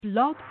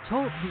Blog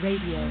Talk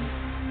Radio.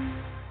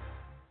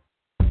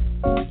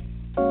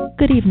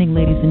 Good evening,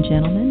 ladies and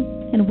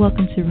gentlemen, and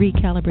welcome to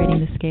Recalibrating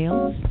the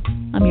Scales.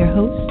 I'm your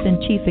host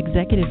and Chief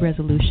Executive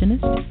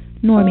Resolutionist,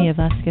 Normia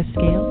Vasquez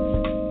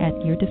Scales,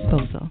 at your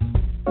disposal.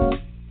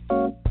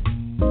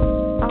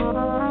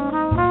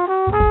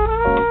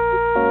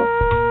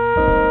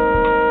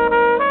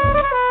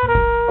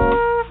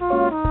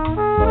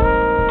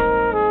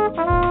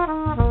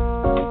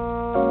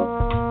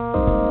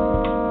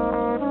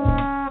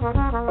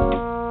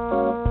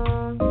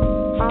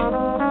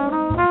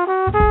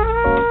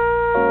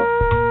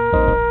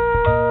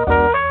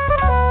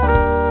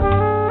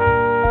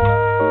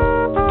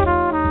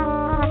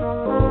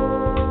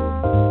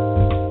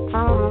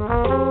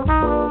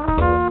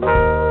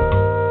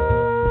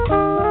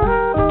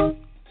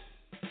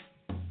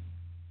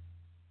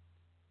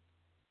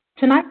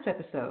 Tonight's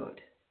episode,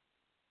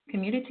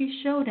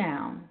 Community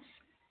Showdowns,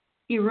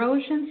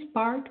 Erosion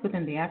Sparked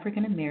Within the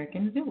African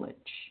American Village.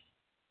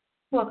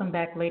 Welcome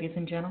back, ladies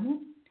and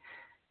gentlemen.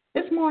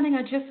 This morning,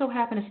 I just so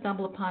happened to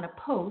stumble upon a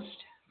post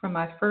from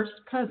my first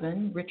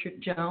cousin,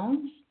 Richard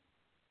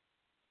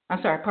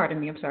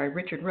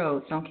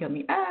Rhodes, don't kill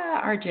me,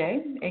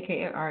 RJ,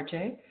 a.k.a.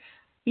 RJ.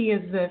 He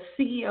is the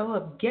CEO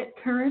of Get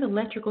Current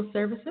Electrical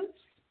Services.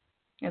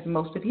 As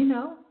most of you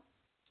know,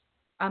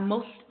 I'm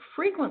most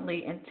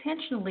frequently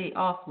intentionally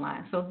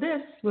offline, so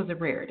this was a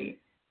rarity.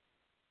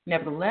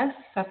 Nevertheless,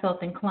 I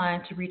felt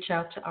inclined to reach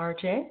out to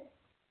RJ,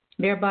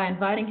 thereby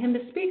inviting him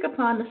to speak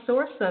upon the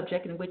sore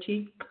subject in which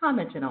he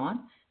commented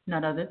on,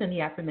 none other than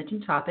the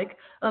aforementioned topic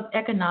of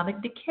economic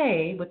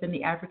decay within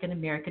the African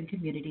American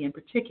community in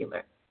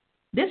particular.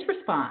 This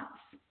response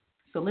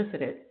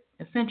solicited,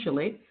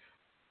 essentially,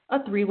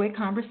 a three-way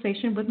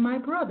conversation with my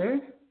brother,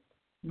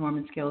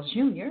 Norman Scales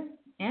Jr.,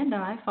 and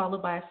I,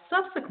 followed by a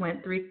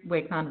subsequent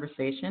three-way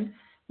conversation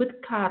with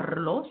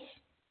Carlos,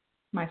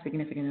 my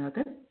significant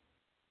other.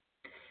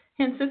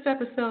 Hence, this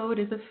episode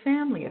is a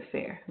family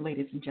affair,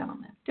 ladies and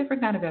gentlemen.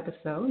 Different kind of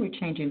episode. We're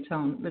changing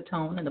the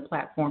tone and the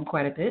platform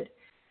quite a bit.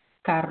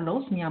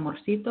 Carlos, mi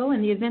amorcito,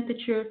 in the event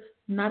that you're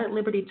not at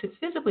liberty to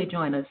physically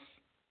join us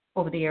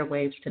over the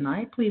airwaves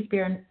tonight, please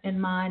bear in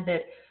mind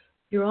that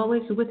you're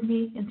always with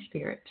me in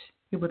spirit.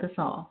 You're with us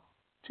all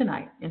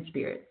tonight in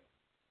spirit.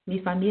 Mi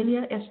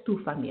familia es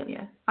tu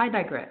familia. I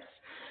digress.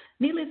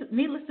 Needless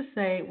to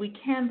say, we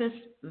canvass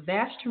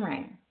vast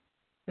terrain.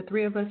 The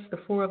three of us, the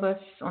four of us,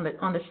 on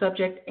the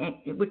subject,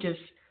 which is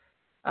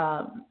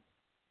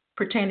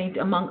pertaining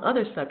to, among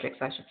other subjects,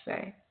 I should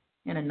say.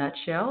 In a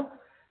nutshell,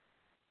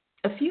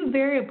 a few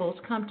variables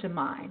come to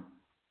mind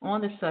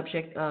on the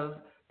subject of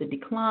the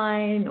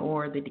decline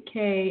or the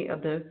decay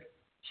of the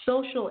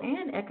social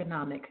and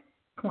economic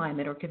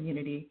climate or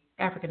community,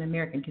 African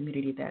American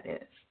community, that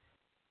is.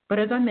 But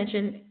as I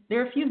mentioned,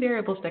 there are a few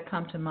variables that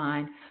come to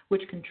mind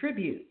which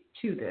contribute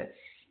to this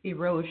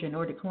erosion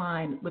or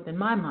decline within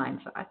my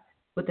mind's eye,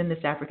 within this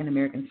African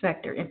American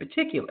sector. In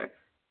particular,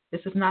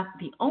 this is not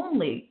the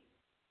only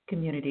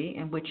community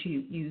in which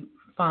you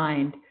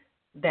find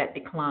that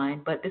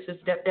decline, but this is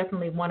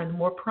definitely one of the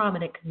more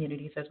prominent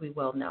communities, as we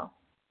well know.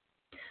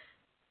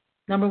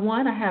 Number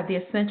one, I have the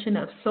ascension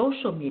of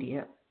social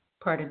media,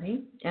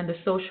 and the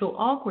social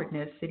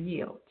awkwardness it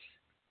yields.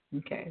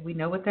 Okay, we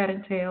know what that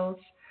entails.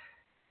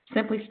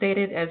 Simply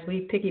stated, as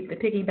we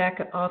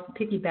piggybacking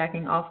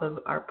off of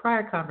our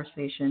prior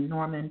conversation,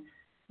 Norman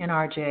and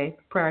RJ,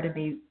 prior to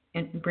me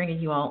bringing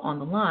you all on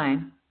the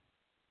line,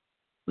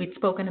 we'd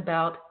spoken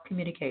about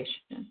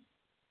communication,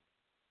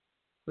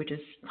 which is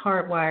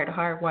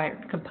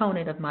hardwired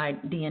component of my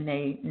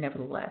DNA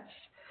nevertheless.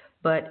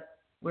 But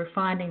we're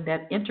finding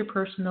that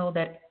interpersonal,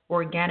 that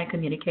organic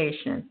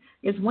communication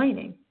is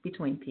waning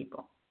between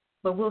people.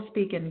 But we'll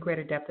speak in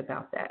greater depth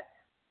about that.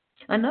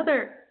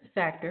 Another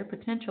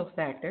potential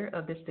factor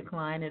of this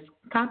decline is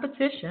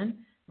competition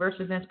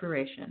versus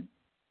inspiration,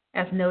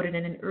 as noted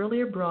in an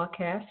earlier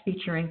broadcast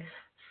featuring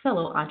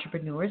fellow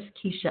entrepreneurs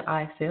Keisha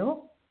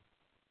Ifill.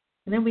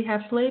 And then we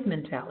have slave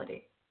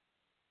mentality,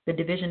 the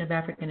division of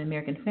African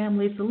American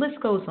families. The list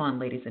goes on,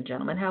 ladies and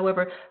gentlemen.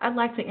 However, I'd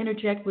like to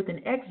interject with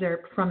an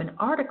excerpt from an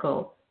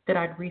article that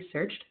I'd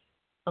researched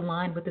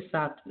aligned with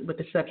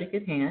the subject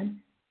at hand,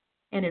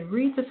 and it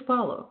reads as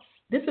follows.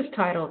 This is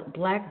titled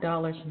Black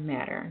Dollars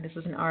Matter. This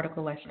is an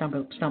article I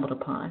stumbled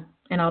upon,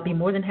 and I'll be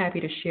more than happy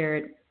to share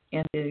it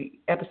in the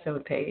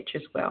episode page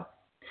as well.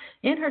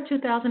 In her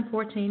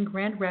 2014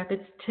 Grand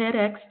Rapids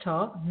TEDx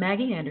talk,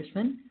 Maggie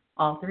Anderson,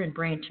 author and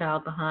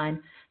brainchild behind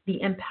the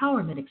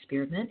Empowerment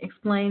Experiment,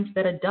 explains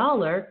that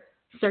 $1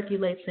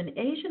 circulates in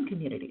Asian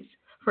communities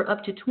for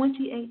up to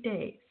 28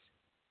 days,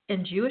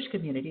 in Jewish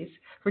communities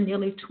for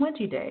nearly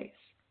 20 days,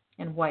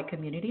 in white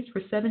communities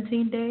for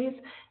 17 days,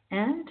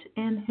 and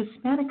in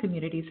Hispanic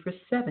communities for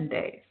 7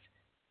 days.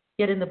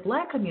 Yet in the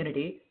Black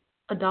community,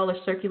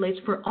 $1 circulates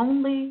for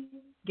only,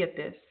 get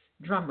this,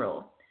 drum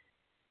roll,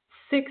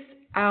 6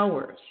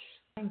 hours.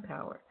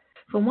 Power.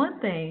 For one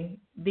thing,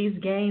 these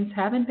gains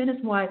haven't been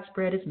as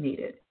widespread as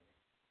needed.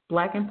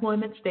 Black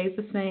employment stays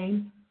the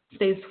same,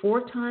 stays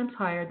 4 times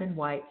higher than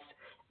whites,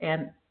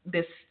 and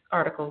this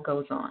article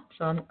goes on.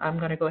 So I'm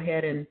going to go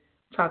ahead and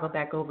toggle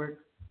back over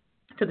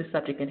to the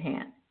subject at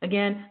hand.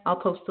 Again, I'll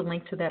post a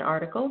link to that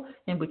article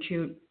in which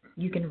you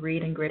can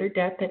read in greater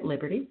depth at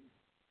liberty.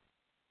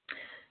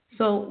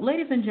 So,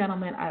 ladies and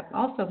gentlemen, I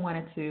also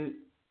wanted to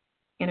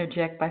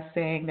interject by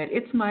saying that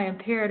it's my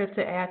imperative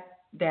to add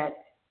that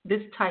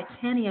this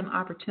titanium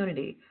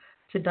opportunity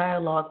to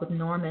dialogue with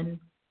Norman,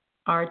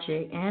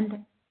 RJ,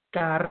 and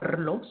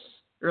Carlos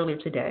earlier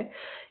today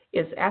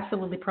is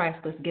absolutely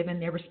priceless given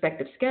their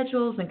respective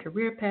schedules and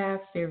career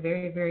paths. They're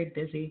very, very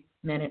busy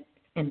men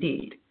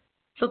indeed.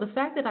 So the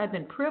fact that I've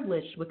been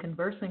privileged with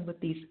conversing with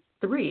these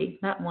three,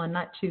 not one,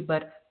 not two,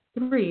 but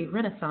three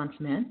Renaissance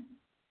men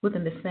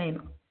within the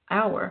same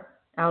hour,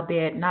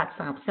 albeit not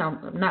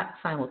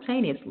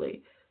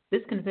simultaneously,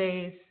 this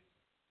conveys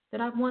that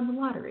I've won the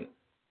lottery.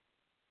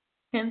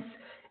 Hence,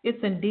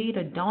 it's indeed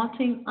a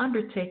daunting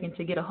undertaking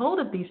to get a hold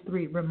of these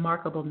three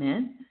remarkable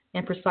men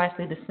in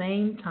precisely the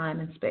same time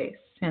and space.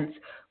 Hence,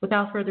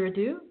 without further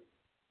ado,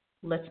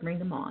 let's bring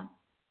them on.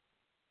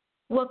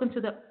 Welcome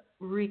to the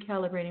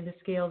Recalibrating the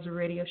Scales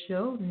radio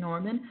show,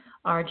 Norman,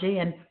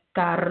 RJ, and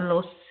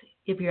Carlos,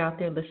 if you're out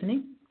there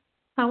listening.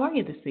 How are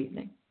you this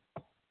evening?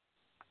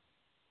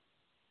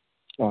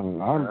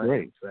 I'm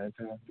great.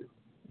 Fantastic.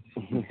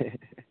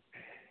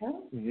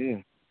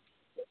 Yeah.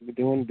 We're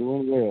doing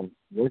well.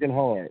 Working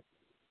hard.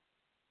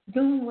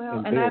 Doing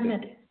well. And I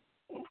admit,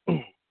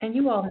 and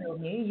you all know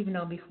me, you've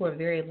known me for a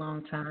very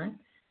long time.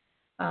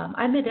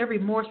 I admit every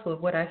morsel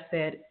of what I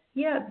said.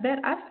 Yeah, that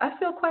I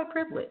feel quite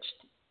privileged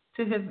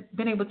to have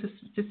been able to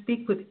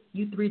speak with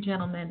you three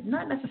gentlemen,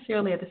 not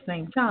necessarily at the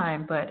same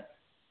time, but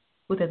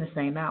within the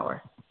same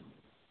hour.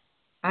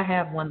 I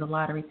have won the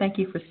lottery. Thank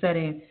you for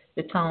setting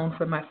the tone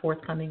for my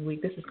forthcoming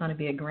week. This is going to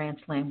be a grand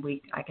slam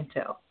week, I can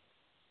tell.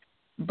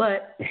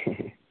 But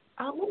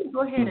I'll let me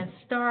go ahead and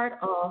start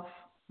off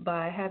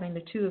by having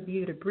the two of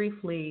you to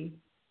briefly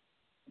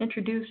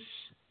introduce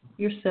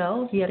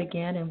yourselves yet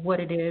again and what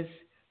it is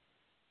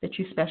that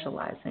you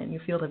specialize in,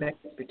 your field of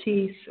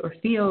expertise, or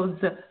fields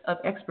of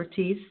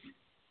expertise,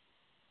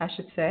 I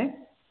should say.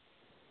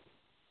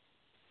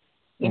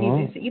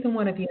 Either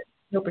one of you, in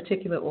no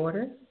particular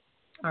order,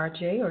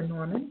 RJ or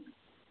Norman.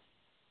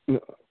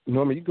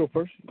 Norman, you go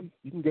first.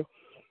 You can go.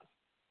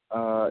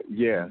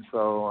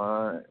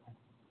 So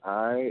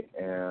I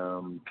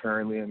am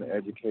currently in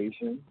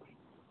education.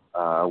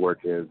 I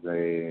work as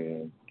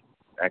an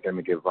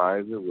academic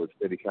advisor with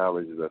City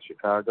Colleges of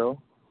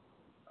Chicago.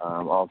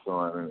 I'm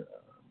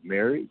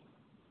married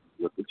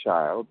with a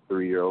child,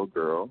 3-year-old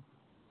girl,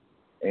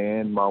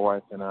 and my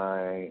wife and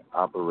I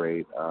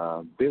operate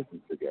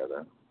business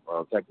together.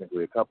 Well,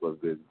 technically a couple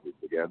of businesses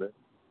together.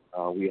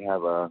 We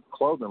have a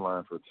clothing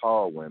line for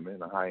tall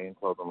women, a high-end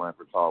clothing line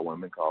for tall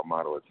women called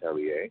Model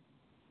Atelier,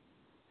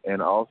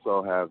 and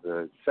also have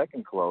the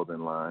second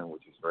clothing line,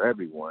 which is for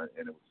everyone,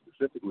 and it was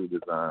specifically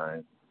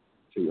designed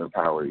to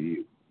empower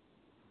you.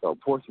 So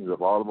portions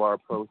of all of our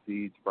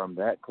proceeds from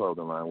that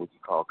clothing line, which is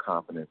called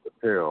Confidence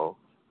Apparel,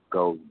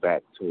 goes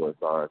back towards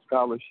our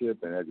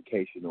scholarship and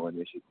educational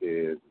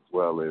initiatives, as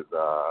well as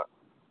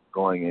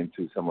going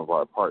into some of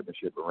our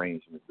partnership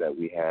arrangements that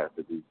we have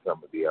to do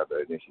some of the other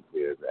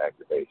initiatives,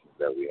 activations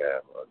that we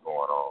have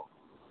going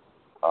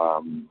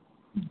on.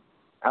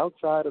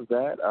 Outside of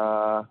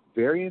that,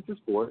 very into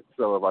sports.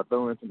 So if I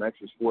throw in some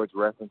extra sports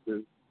references,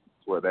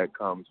 that's where that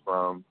comes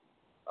from.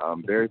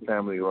 Very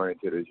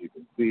family-oriented, as you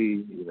can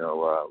see.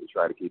 We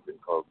try to keep in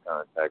close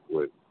contact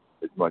with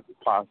as much as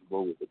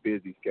possible with the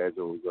busy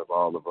schedules of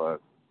all of us.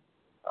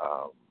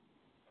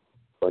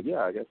 But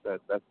yeah, I guess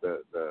that's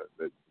the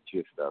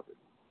gist of it.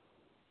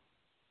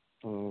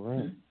 All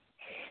right.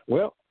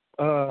 Well,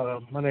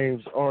 my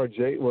name's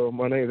RJ. Well,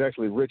 my name's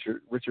actually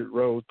Richard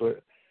Rose,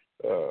 but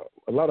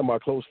a lot of my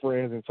close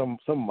friends and some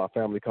of my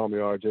family call me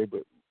RJ,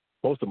 but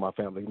most of my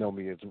family know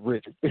me as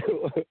Richard.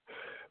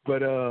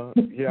 But I'm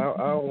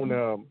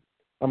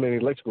an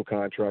electrical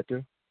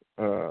contractor.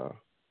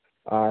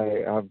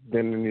 I've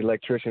been an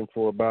electrician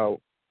for about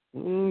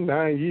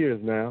 9 years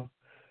now.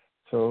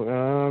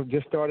 So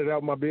just started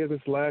out my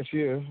business last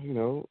year,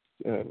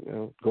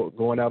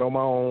 going out on my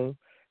own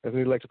as an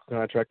electrical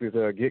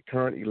contractor, Get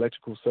Current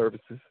Electrical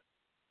Services.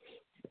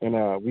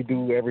 And we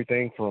do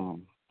everything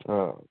from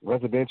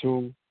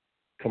residential,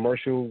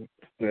 commercial,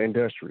 to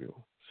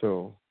industrial.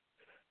 So,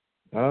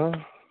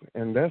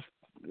 and that's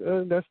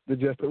the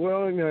gist.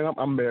 Well,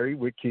 I'm married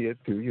with kids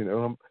too.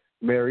 I'm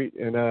married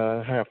and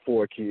have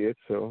 4 kids.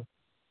 So,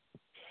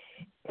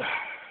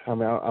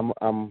 I'm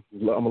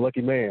a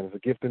lucky man. It's a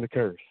gift and a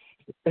curse.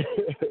 So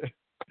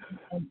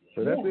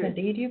that's it.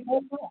 Indeed, you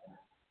both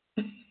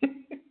are.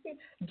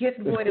 Gift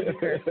void of the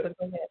curse. But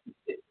go ahead.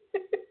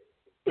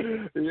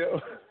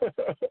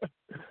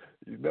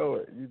 You know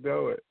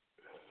it.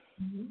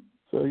 Mm-hmm.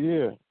 So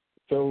yeah.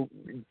 So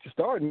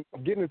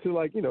getting into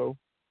like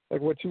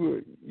what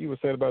you were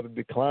saying about the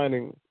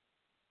declining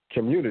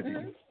community.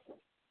 Mm-hmm.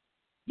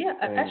 Yeah,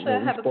 actually,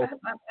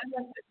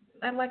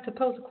 I'd like to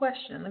pose a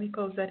question. Let me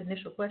pose that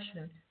initial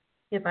question,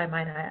 if I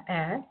might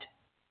add.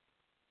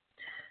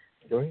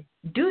 Go ahead.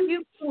 Do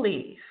you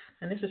believe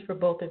and this is for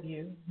both of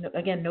you,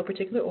 again, no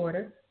particular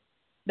order,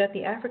 that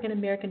the African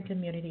American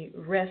community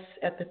rests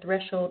at the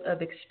threshold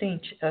of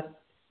extinction, of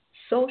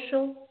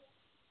social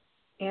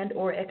and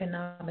or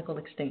economical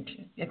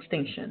extinction.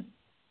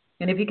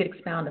 And if you could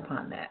expound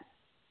upon that.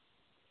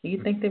 Do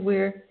you think that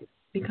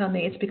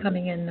it's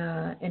becoming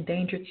an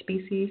endangered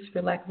species,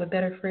 for lack of a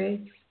better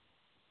phrase?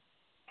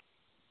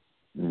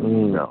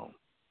 No.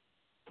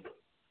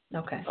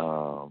 Okay.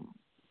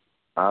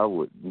 I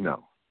would,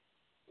 no.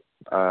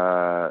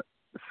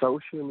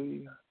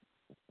 Socially,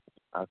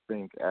 I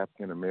think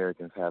African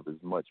Americans have as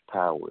much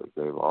power as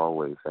they've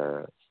always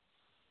had.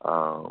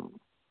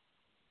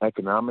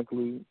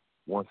 Economically,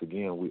 once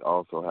again, we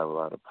also have a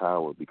lot of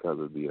power because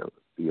of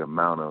the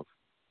amount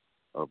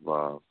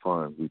of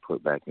funds we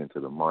put back into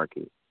the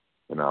market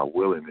and our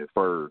willingness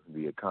for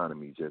the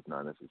economy, just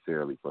not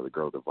necessarily for the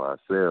growth of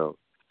ourselves.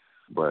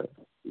 But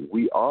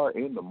we are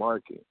in the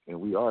market and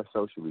we are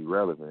socially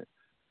relevant.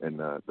 And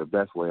the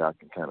best way I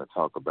can kind of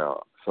talk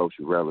about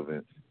social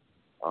relevance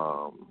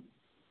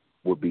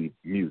would be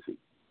music.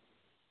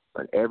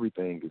 Like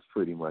everything is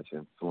pretty much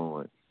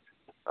influenced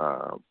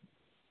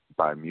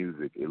by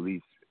music, at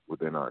least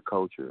within our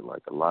culture.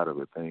 Like a lot of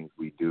the things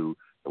we do,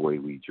 the way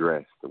we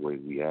dress, the way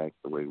we act,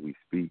 the way we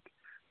speak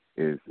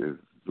is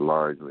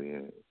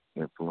largely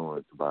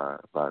influenced by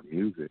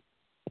music.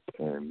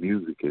 And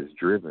music is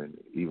driven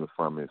even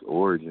from its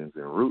origins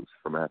and roots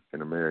from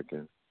African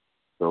Americans.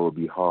 So it would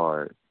be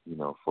hard,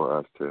 for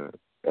us to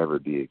ever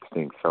be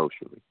extinct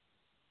socially.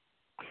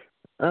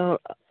 I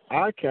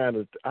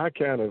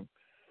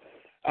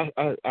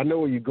know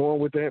where you're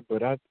going with that,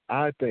 but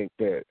I think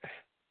that,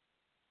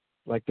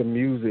 like the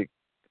music,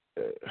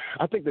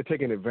 I think they're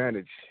taking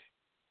advantage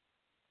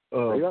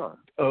of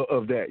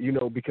that,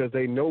 because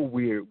they know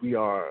we're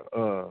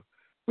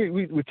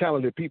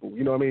talented people.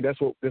 You know what I mean?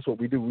 That's what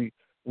we do.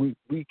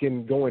 We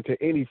can go into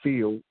any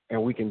field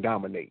and we can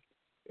dominate,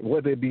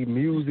 whether it be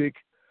music,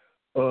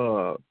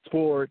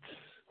 sports,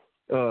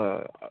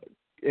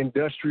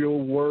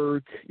 industrial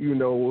work,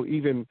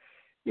 even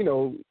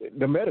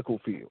the medical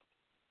field.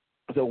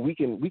 So we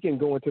can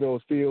go into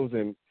those fields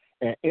and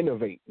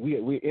innovate.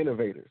 We're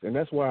innovators, and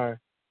that's why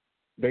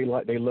they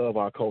love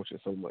our culture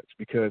so much,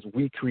 because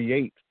we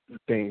create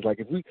things. Like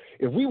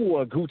if we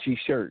wore a Gucci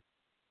shirt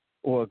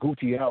or a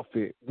Gucci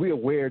outfit, we'll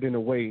wear it in a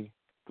way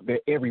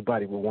that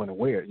everybody would want to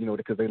wear it,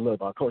 because they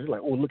love our culture.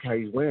 Like, oh, look how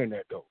he's wearing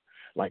that though.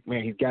 Like,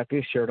 man, he's got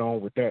this shirt on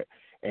with that,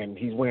 and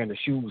he's wearing the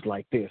shoes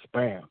like this.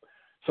 Bam.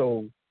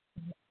 So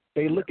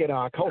they look at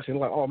our culture and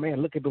like, oh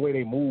man, look at the way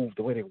they move,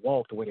 the way they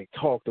walk, the way they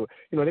talk. They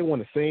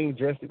want to sing,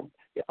 dress,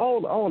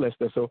 all that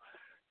stuff. So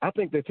I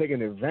think they're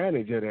taking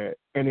advantage of that,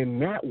 and in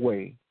that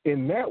way,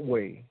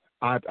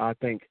 I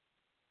think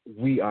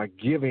we are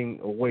giving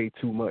away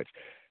too much,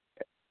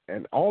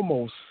 and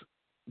almost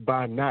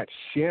by not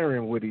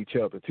sharing with each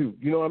other too.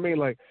 You know what I mean?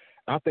 Like,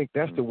 I think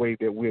that's the way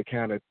that we're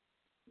kind of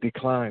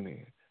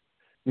declining.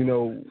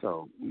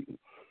 So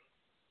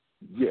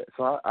yeah,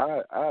 so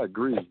I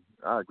agree.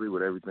 I agree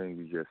with everything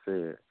you just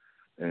said,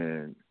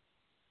 and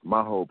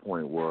my whole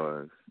point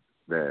was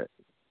that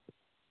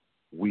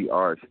we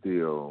are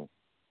still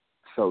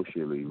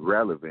socially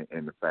relevant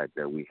in the fact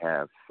that we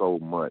have so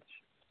much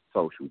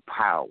social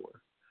power,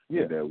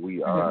 and that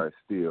we are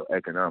still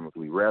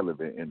economically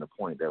relevant in the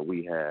point that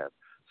we have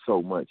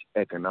so much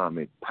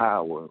economic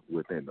power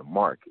within the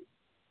market.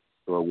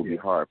 So it would be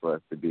hard for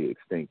us to be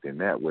extinct in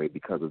that way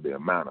because of the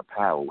amount of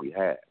power we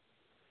have.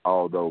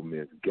 Although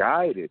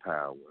misguided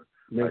power,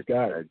 like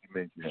as you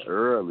mentioned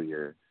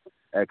earlier,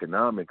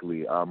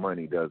 economically our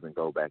money doesn't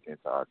go back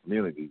into our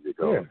communities, it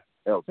goes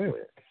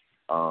elsewhere.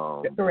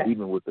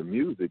 Even with the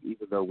music,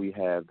 even though we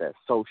have that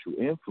social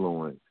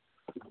influence,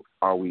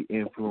 are we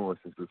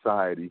influencing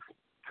society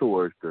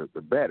towards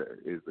the better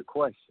is the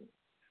question.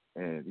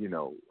 And,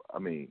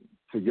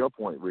 to your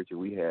point, Richard,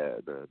 we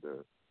had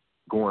the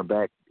going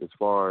back as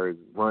far as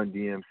Run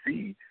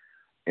DMC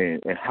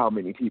and how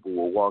many people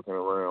were walking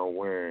around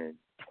wearing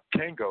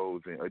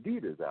Kangos and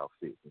Adidas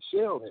outfits and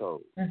shell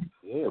toes.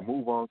 To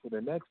move on to the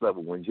next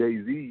level, when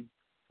Jay-Z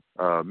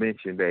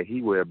mentioned that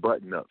he wear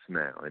button-ups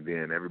now, and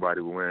then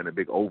everybody was wearing a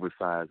big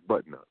oversized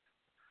button-up.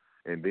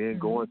 And then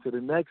going to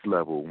the next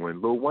level,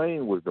 when Lil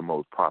Wayne was the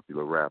most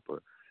popular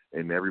rapper,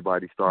 and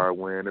everybody started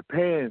wearing the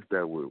pants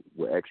that were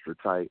extra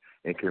tight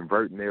and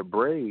converting their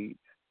braids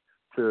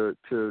to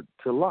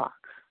locks.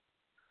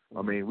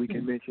 I mean, we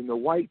can mention the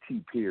white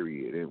tee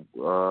period and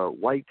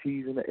white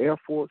tees in the Air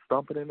Force,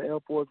 stomping in the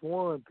Air Force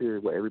One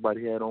period where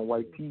everybody had on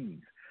white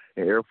tees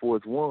and Air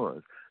Force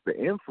Ones. The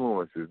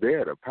influence is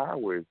there. The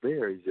power is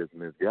there. It's just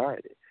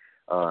misguided.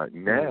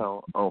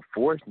 Now,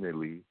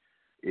 unfortunately,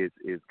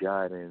 it's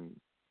guiding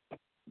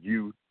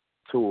youth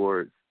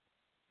towards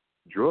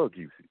drug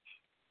usage.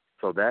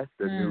 So that's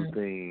the new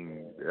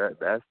thing.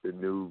 That's the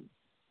new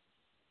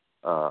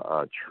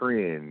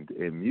trend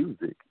in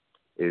music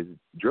is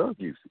drug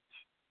usage.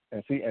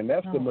 And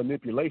that's the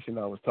manipulation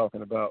I was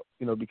talking about.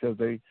 Because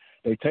they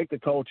take the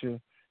culture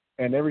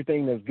and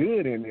everything that's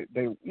good in it.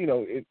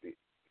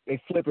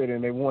 They flip it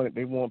and they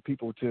want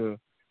people to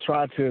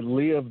try to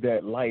live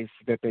that life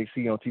that they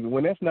see on TV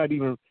when it's not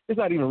even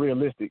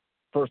realistic.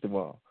 First of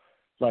all,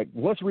 like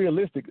what's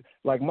realistic?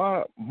 Like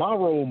my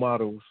role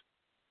models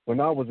when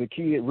I was a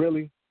kid,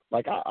 really,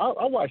 like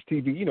I watched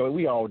TV. You know,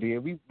 we all did.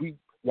 We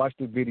watched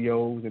the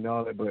videos and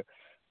all that, but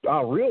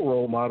our real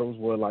role models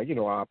were like, you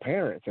know, our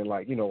parents and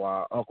like, you know,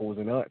 our uncles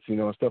and aunts, you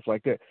know, and stuff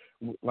like that.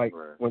 Like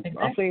when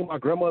I seen my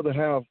grandmother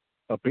have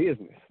a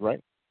business,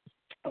 right?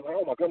 I'm like,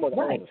 oh, my grandmother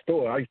owned a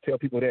store. I used to tell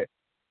people that,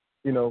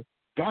 you know,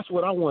 that's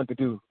what I wanted to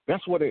do.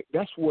 That's what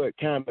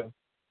kind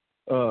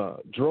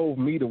of drove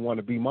me to want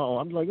to be my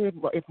own. I'm like,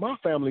 if my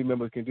family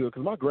members can do it,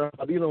 because my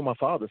grandfather, you know, my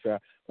father's side,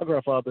 my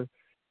grandfather,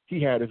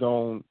 he had his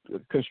own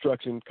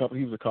construction company.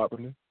 He was a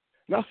carpenter.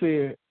 And I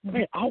said,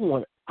 man,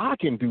 I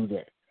can do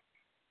that.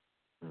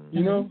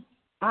 You know,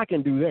 I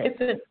can do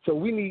that. So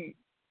we need.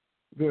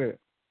 Go ahead.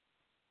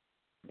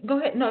 Go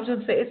ahead. No, I was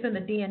going to say it's in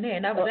the DNA,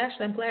 and I'm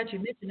glad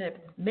you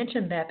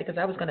mentioned that because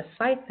I was going to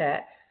cite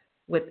that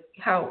with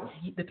how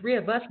the three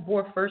of us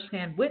bore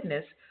firsthand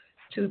witness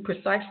to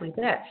precisely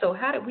that. So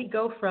how did we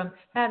go from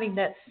having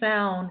that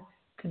sound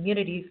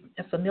community,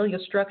 a familial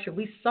structure?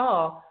 We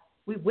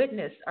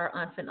witnessed our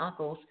aunts and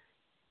uncles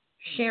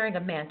sharing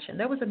a mansion.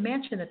 There was a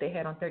mansion that they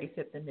had on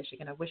 35th in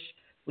Michigan. I wish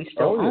we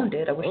still owned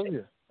it. I wish they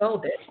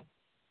sold it.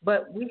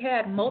 But we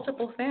had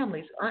multiple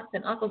families, aunts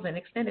and uncles and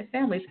extended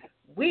families.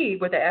 We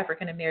were the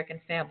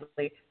African-American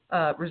family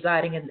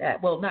residing in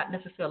that. Well, not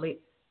necessarily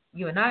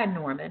you and I,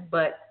 Norman,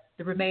 but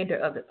the remainder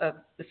of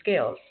the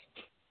scales.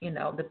 You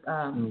know, the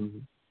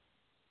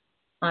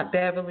Aunt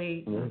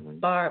Beverly,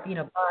 Barb, you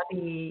know,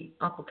 Bobby,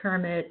 Uncle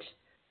Kermit,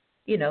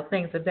 you know,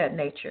 things of that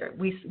nature.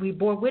 We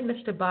bore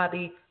witness to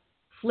Bobby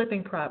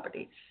flipping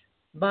properties,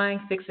 buying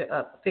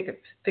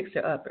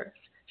fixer-uppers.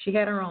 She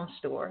had her own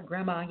store.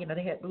 Grandma, you know,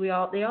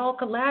 they all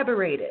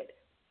collaborated.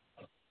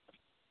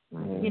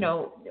 You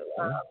know,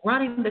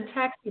 running the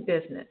taxi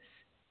business.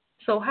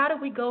 So how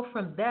do we go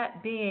from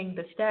that being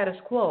the status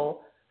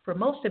quo for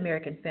most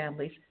American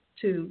families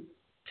to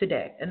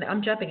today? And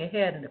I'm jumping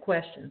ahead in the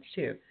questions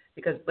too,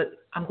 but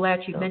I'm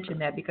glad you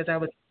mentioned that because I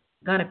was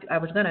gonna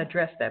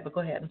address that. But go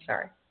ahead. I'm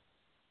sorry.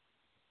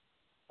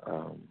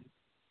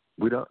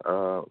 We don't.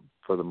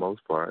 For the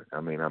most part,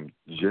 I mean, I'm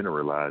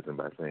generalizing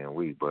by saying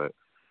we, but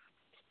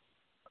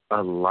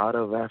a lot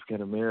of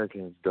African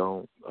Americans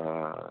don't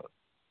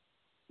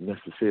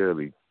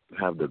necessarily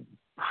have the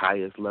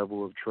highest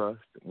level of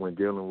trust when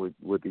dealing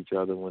with each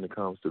other when it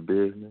comes to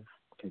business.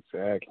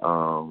 Exactly.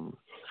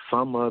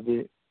 Some of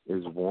it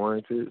is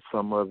warranted,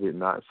 some of it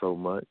not so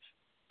much.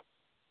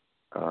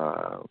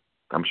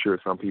 I'm sure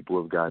some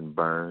people have gotten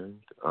burned.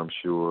 I'm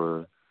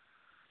sure.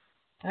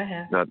 I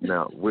have.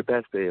 Now, with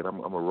that said, I'm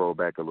going to roll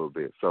back a little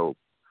bit. So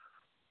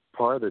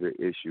part of the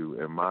issue,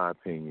 in my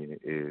opinion,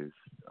 is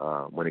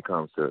when it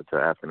comes to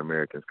African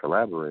Americans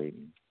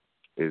collaborating,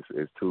 is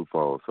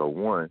twofold. So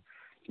one,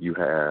 you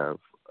have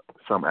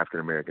some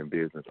African American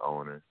business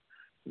owners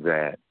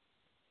that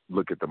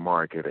look at the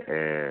market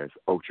as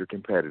ultra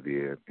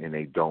competitive and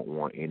they don't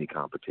want any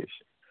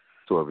competition.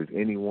 So if it's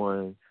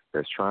anyone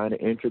that's trying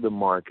to enter the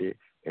market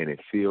and it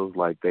feels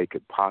like they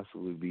could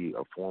possibly be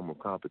a form of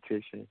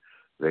competition,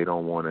 they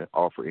don't want to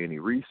offer any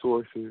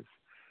resources,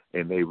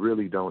 and they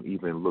really don't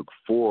even look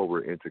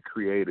forward into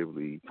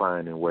creatively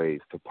finding ways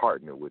to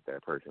partner with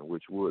that person,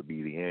 which would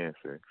be the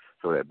answer,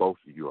 so that both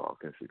of you all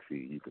can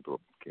succeed. You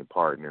can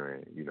partner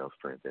and, you know,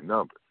 strengthen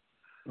numbers.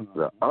 Mm-hmm.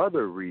 The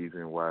other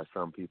reason why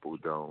some people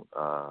don't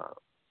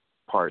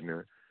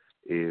partner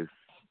is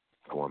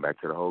going back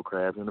to the whole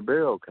crabs in the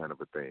barrel kind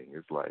of a thing.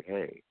 It's like,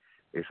 hey,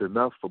 it's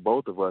enough for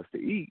both of us to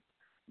eat,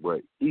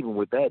 but even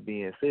with that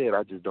being said,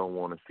 I just don't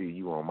want to see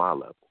you on my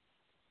level.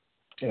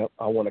 Yeah,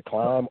 I want to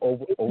climb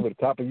over the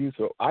top of you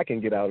so I can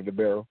get out of the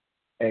barrel,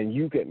 and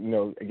you can, you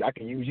know, I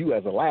can use you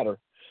as a ladder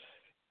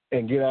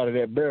and get out of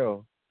that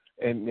barrel,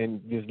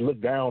 and just look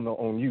down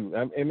on you.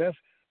 And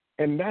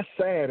that's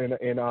sad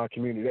in our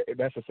community.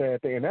 That's a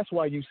sad thing, and that's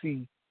why you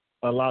see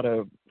a lot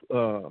of,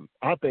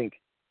 I think,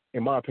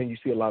 in my opinion, you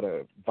see a lot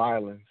of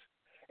violence.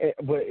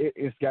 But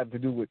it's got to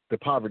do with the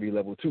poverty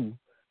level too.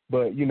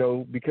 But you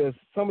know, because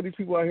some of these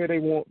people out here, they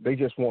want to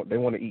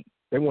eat.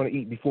 They want to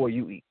eat before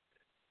you eat.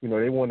 You know,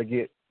 they want to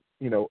get,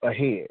 you know,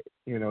 ahead,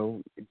 you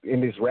know,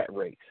 in this rat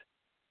race.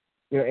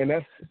 You know,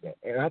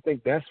 and I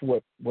think that's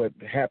what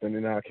happened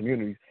in our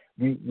communities.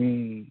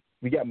 We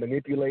got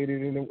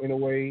manipulated in a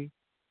way.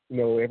 You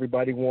know,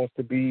 everybody wants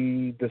to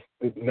be the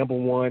number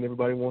one.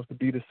 Everybody wants to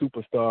be the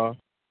superstar.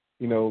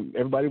 You know,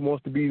 everybody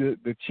wants to be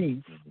the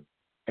chief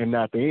and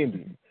not the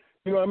Indian.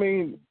 You know what I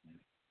mean?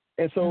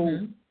 And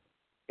so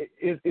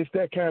it's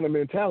that kind of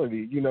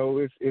mentality. You know,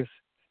 it's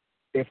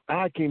if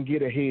I can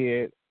get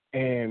ahead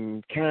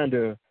and kind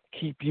of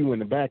keep you in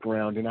the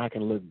background, and I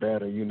can look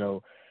better,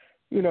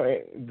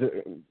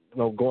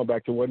 going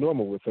back to what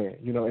Norma was saying,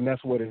 you know, and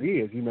that's what it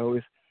is, you know,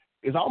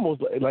 it's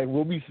almost like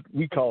what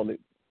we call it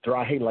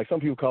dry hating. Like some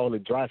people call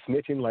it dry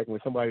snitching, like when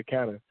somebody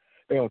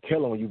they don't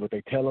tell on you, but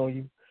they tell on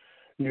you,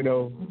 you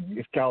know,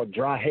 it's called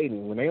dry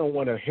hating when they don't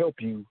want to help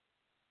you,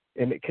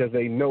 and because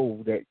they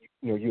know that,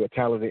 you know, you're a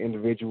talented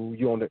individual,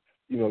 you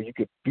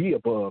could be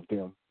above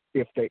them,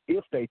 if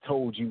they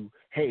told you,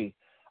 hey,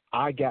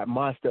 I got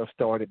my stuff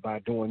started by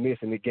doing this,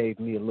 and it gave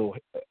me a little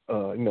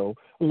a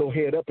little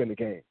head up in the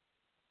game.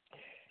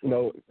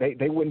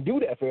 They wouldn't do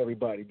that for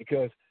everybody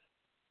because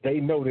they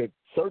know that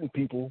certain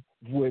people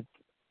would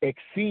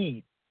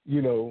exceed,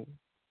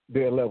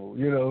 their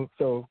level,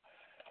 So,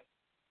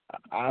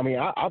 I mean,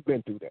 I've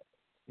been through that,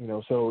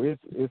 So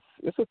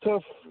it's a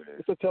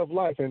tough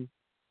life, and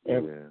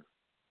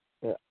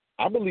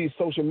I believe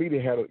social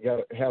media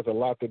has a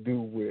lot to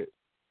do with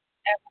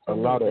a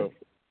lot of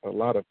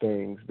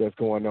things that's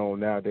going on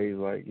nowadays.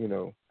 Like,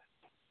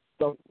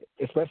 so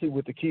especially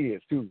with the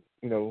kids too.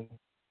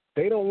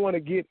 They don't want to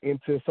get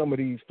into some of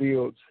these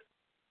fields,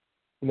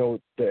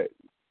 that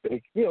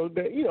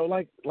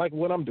like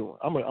what I'm doing.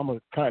 I'm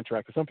a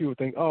contractor. Some people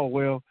think, oh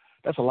well,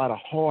 that's a lot of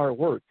hard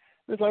work.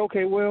 It's like,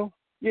 okay, well,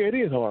 yeah, it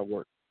is hard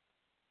work.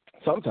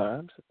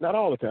 Sometimes, not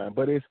all the time,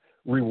 but it's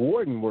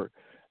rewarding work.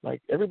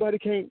 Like everybody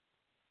can't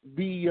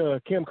be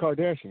Kim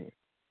Kardashian.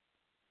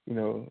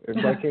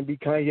 Everybody can't be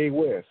Kanye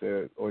West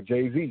or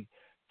Jay-Z.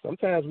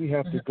 Sometimes we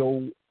have to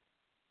go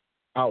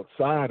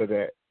outside of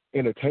that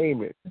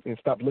entertainment and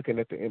stop looking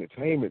at the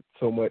entertainment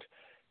so much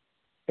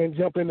and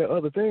jump into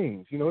other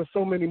things. There's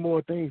so many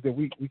more things that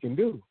we can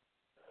do.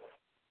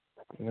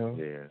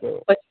 Yeah.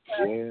 So, but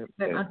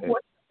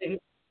unfortunately,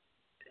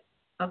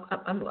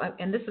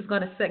 and this is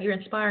going to set, you're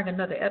inspiring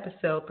another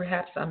episode.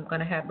 Perhaps I'm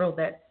going to roll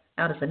that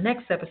out as the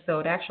next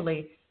episode.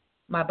 Actually,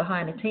 my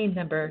behind the team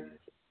member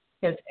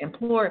has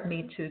implored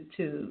me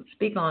to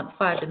speak on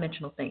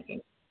 5-dimensional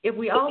thinking. If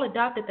we all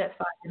adopted that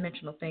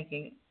 5-dimensional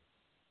thinking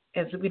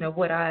as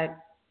what I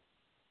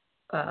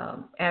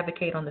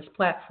advocate on this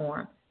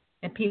platform,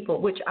 and people,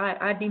 which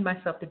I deem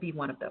myself to be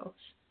one of those,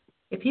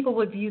 if people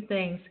would view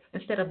things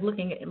instead of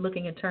looking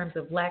in terms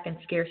of lack and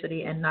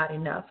scarcity and not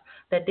enough,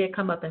 that did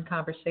come up in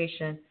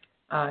conversation,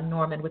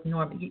 Norman,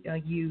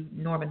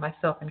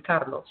 myself, and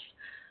Carlos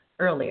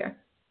earlier.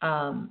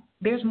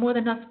 There's more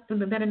than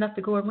enough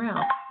to go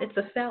around. It's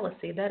a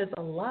fallacy. That is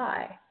a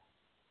lie.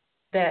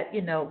 That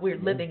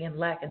we're living in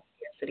lack and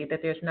scarcity.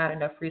 That there's not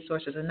enough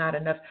resources and not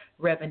enough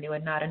revenue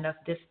and not enough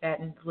this, that,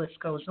 and the list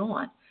goes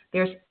on.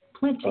 There's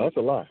plenty. Oh, that's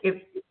a lie.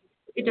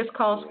 It just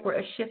calls for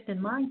a shift in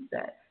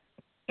mindset,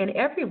 and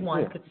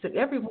everyone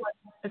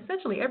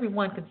essentially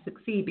everyone can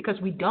succeed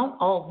because we don't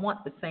all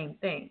want the same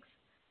things.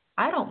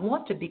 I don't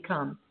want to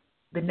become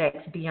the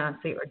next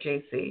Beyonce or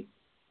Jay-Z.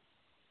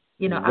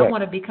 I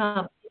want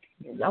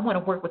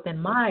to work within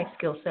my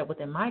skill set,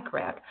 within my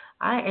craft.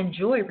 I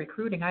enjoy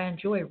recruiting. I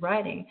enjoy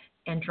writing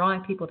and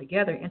drawing people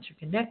together,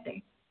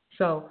 interconnecting.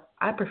 So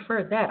I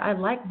prefer that. I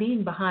like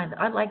being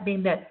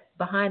that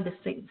behind the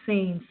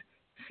scenes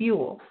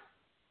fuel.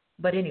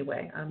 But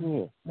anyway, I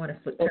want to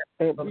flip that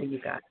over to you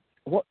guys.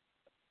 I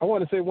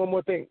want to say one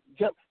more thing.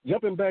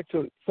 Jumping back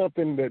to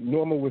something that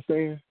Norma was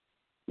saying,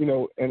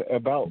 and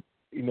about,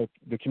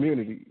 the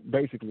community,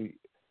 basically.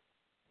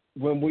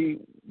 When we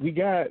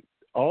got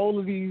all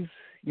of these,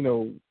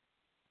 different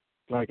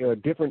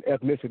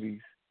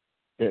ethnicities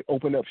that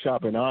open up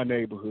shop in our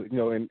neighborhood,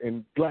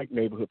 in black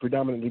neighborhood,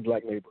 predominantly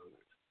black neighborhoods.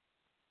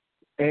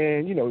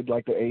 And,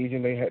 like the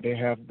Asian, they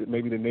have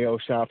maybe the nail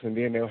shops, and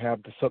then they'll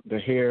have the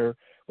hair,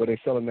 where they're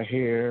selling the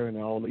hair and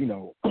all,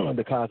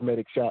 the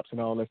cosmetic shops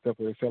and all that stuff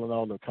where they're selling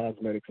all the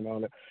cosmetics and all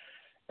that.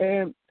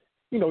 And,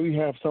 you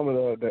have some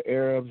of the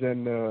Arabs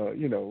and,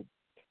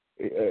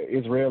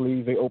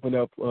 Israelis, they open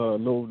up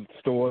little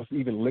stores,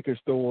 even liquor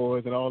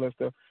stores and all that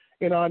stuff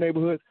in our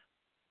neighborhood.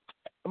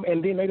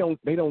 And then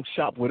they don't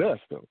shop with us,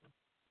 though.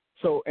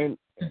 So, and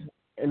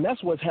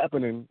that's what's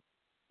happening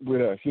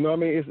with us.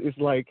 It's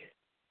like,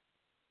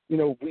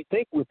 we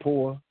think we're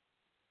poor,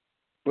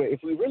 but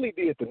if we really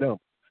did the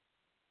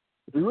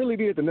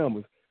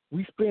numbers,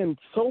 we spend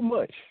so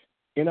much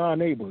in our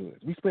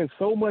neighborhoods. We spend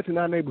so much in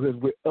our neighborhoods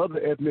with other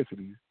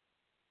ethnicities,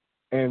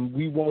 and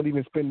we won't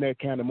even spend that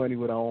kind of money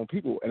with our own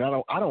people. And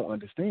I don't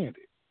understand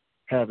it.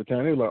 Half the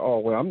time they're like, oh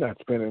well, I'm not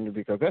spending it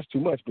because that's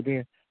too much. But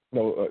then,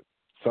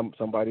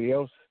 somebody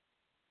else,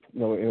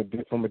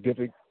 from a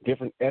different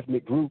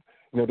ethnic group,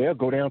 they'll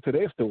go down to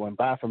their store and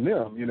buy from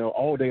them,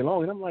 all day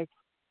long. And I'm like,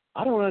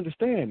 I don't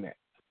understand that.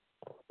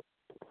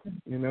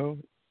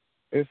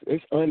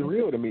 It's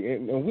unreal to me,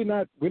 and we're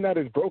not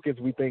as broke as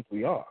we think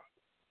we are.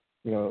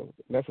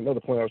 That's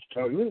another point I was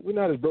trying to. We're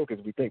not as broke as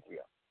we think we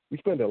are. We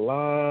spend a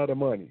lot of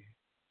money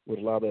with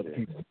a lot of other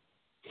people.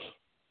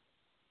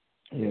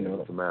 It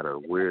doesn't matter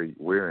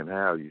where and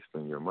how you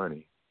spend your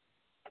money.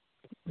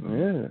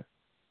 Yeah,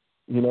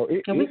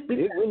 it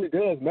really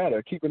does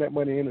matter keeping that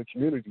money in the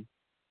community,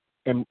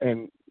 and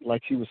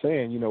like she was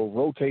saying,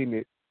 rotating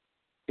it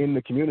in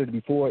the community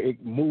before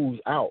it moves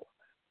out.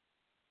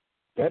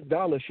 That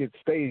dollar should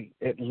stay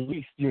at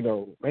least,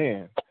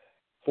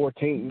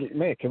 14.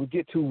 Man, can we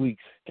get 2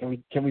 weeks?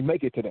 Can we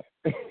make it to that?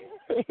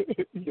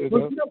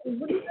 What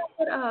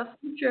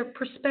future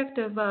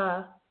prospective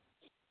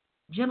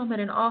gentleman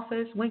in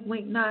office, wink,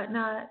 wink, nod,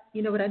 nod,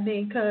 you know what I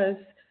mean? Because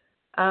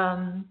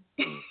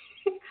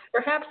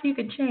perhaps you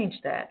can change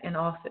that in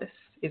office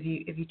if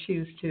you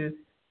choose to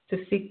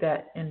seek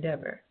that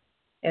endeavor,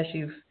 as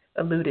you've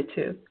alluded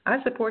to.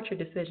 I support your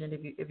decision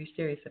if you're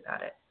serious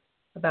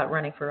about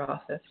running for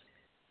office.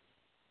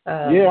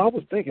 Yeah, I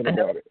was thinking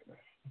about it.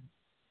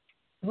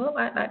 Well,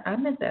 I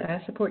meant that.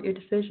 I support your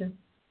decision.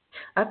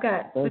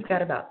 We've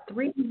got about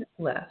 3 minutes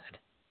left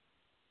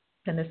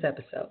in this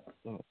episode.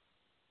 Oh.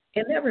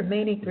 In that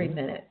remaining 3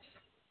 minutes,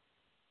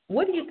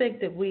 what do you think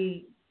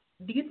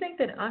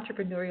that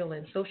entrepreneurial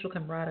and social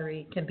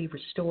camaraderie can be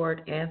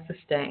restored and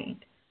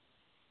sustained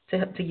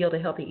to yield a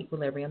healthy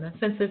equilibrium? And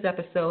since this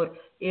episode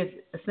is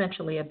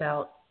essentially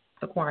about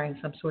acquiring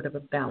some sort of a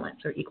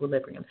balance or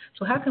equilibrium,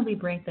 so how can we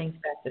bring things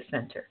back to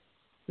center?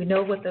 We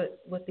know what the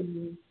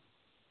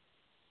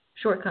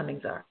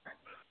shortcomings are.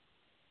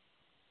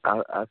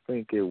 I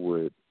think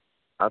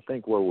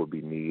what would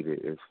be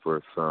needed is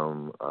for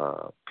some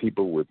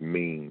people with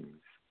means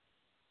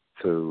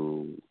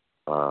to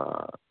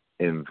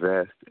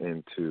invest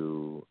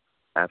into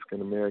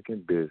African American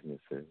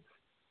businesses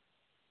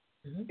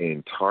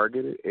in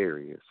targeted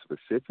areas,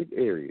 specific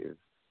areas,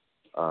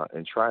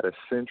 and try to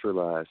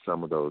centralize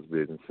some of those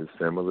businesses,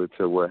 similar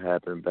to what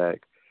happened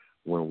back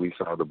when we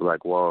saw the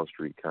Black Wall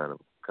Street kind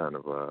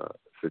of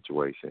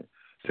situation.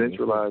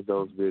 Centralize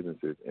those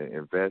businesses and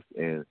invest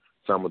in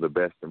some of the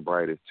best and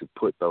brightest to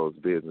put those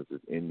businesses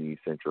in these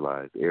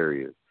centralized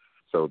areas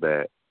so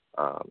that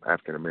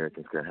African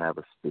Americans can have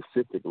a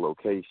specific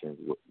location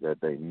that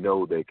they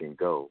know they can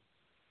go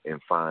and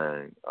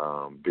find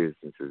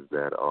businesses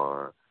that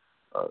are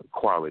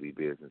quality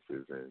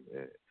businesses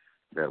and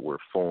that were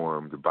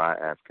formed by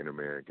African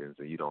Americans,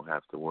 and you don't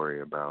have to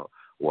worry about,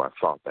 well, I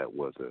thought that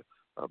was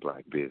a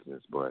black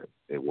business, but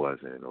it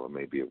wasn't, or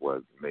maybe it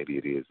was, maybe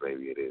it is,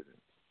 maybe it isn't.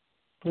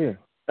 Yeah,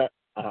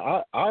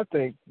 I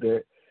think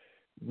that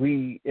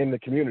we in the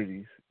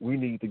communities, we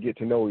need to get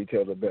to know each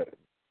other better,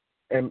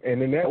 and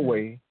in that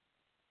way,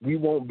 we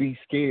won't be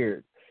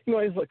scared. You know,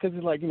 it's like, because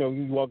it's like, you know,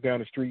 you walk down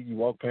the street, you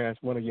walk past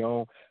one of your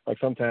own. Like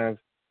sometimes,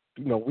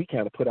 you know, we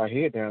kind of put our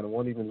head down and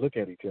won't even look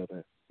at each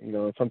other. You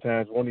know, and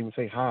sometimes won't even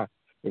say hi.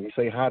 When you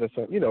say hi to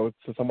some, you know,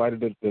 to somebody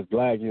that's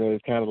black, you know,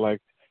 it's kind of like,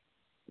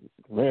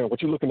 man,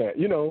 what you looking at?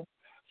 You know,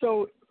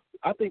 so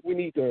I think we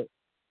need to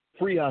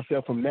free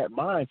ourselves from that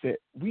mindset.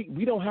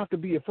 We don't have to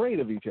be afraid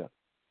of each other.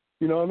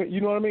 You know what I mean? You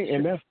know what I mean?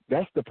 And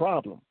that's the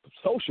problem.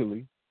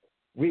 Socially,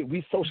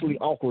 we socially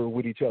awkward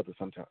with each other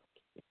sometimes.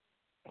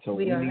 So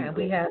we have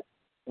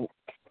technology.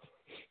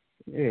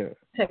 We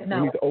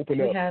need to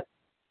open up.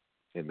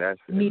 And that's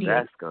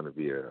going to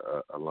be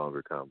a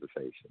longer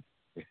conversation.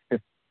 You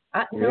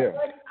know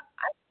what?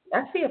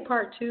 I see a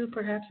part 2,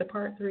 perhaps a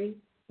part 3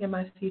 in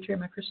my future,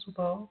 in my crystal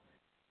ball.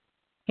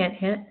 Hint,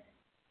 hint.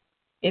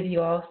 If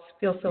you all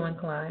feel so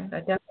inclined, I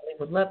definitely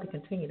would love to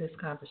continue this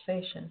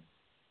conversation.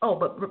 Oh,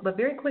 but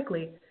very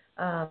quickly,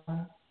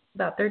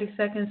 about 30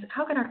 seconds,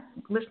 how can our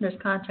listeners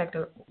contact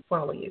or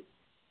follow you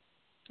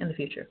in the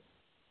future?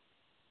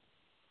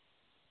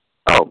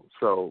 Oh,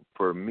 so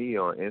for me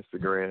on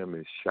Instagram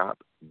is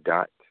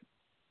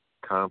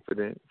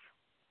shop.confidence.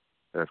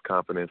 That's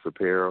Confidence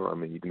Apparel. I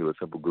mean, you can do a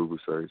simple Google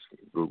search.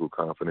 Google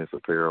Confidence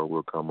Apparel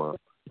will come up.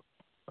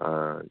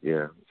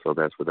 So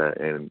that's for that.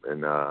 And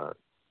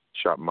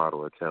Shop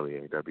Model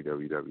Atelier,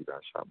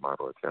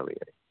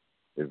 www.shopmodelatelier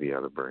is the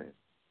other brand.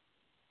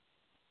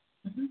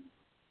 Mm-hmm.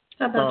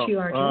 How about you,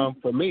 Arjun?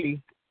 For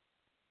me,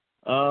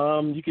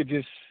 you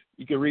can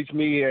reach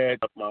me at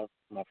my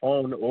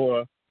phone,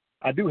 or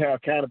I do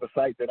have kind of a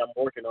site that I'm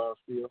working on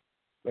still.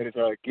 That is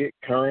Get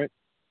Current,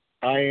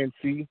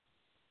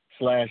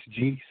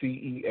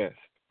 INC/GCES.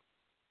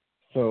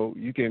 So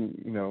you can,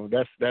 you know,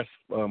 that's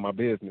my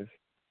business,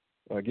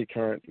 Get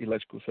Current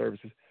Electrical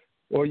Services.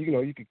 Or you can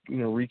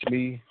reach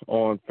me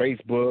on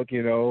Facebook,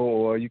 you know,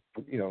 or you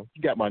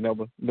got my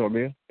number,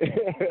 Normia.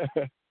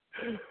 That's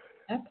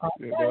awesome.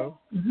 You know,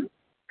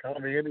 call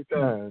me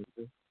anytime.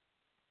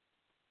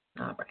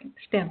 All right,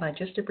 stand by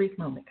just a brief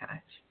moment,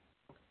 guys.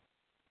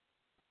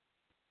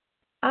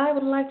 I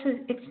would like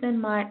to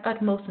extend my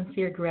utmost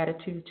sincere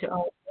gratitude to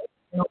all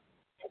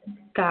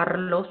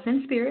Carlos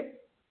in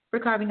spirit for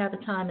carving out the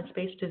time and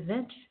space to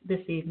vent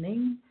this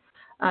evening.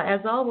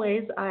 As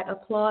always, I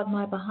applaud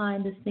my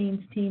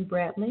behind-the-scenes team,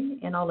 Bradley,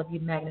 and all of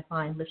you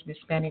magnifying listeners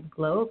spanning the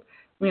globe.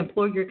 We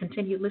implore your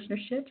continued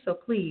listenership, so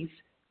please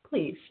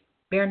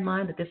bear in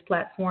mind that this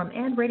platform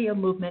and radio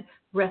movement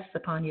rests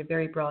upon your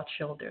very broad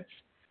shoulders.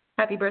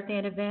 Happy birthday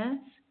in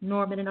advance.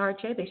 Norman and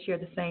RJ, they share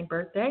the same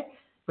birthday.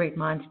 Great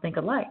minds think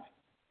alike.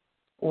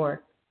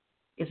 Or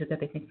is it that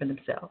they think for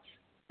themselves?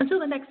 Until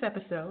the next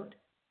episode,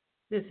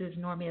 this is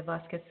Normia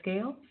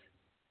Vasquez-Scales,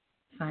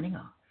 signing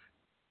off.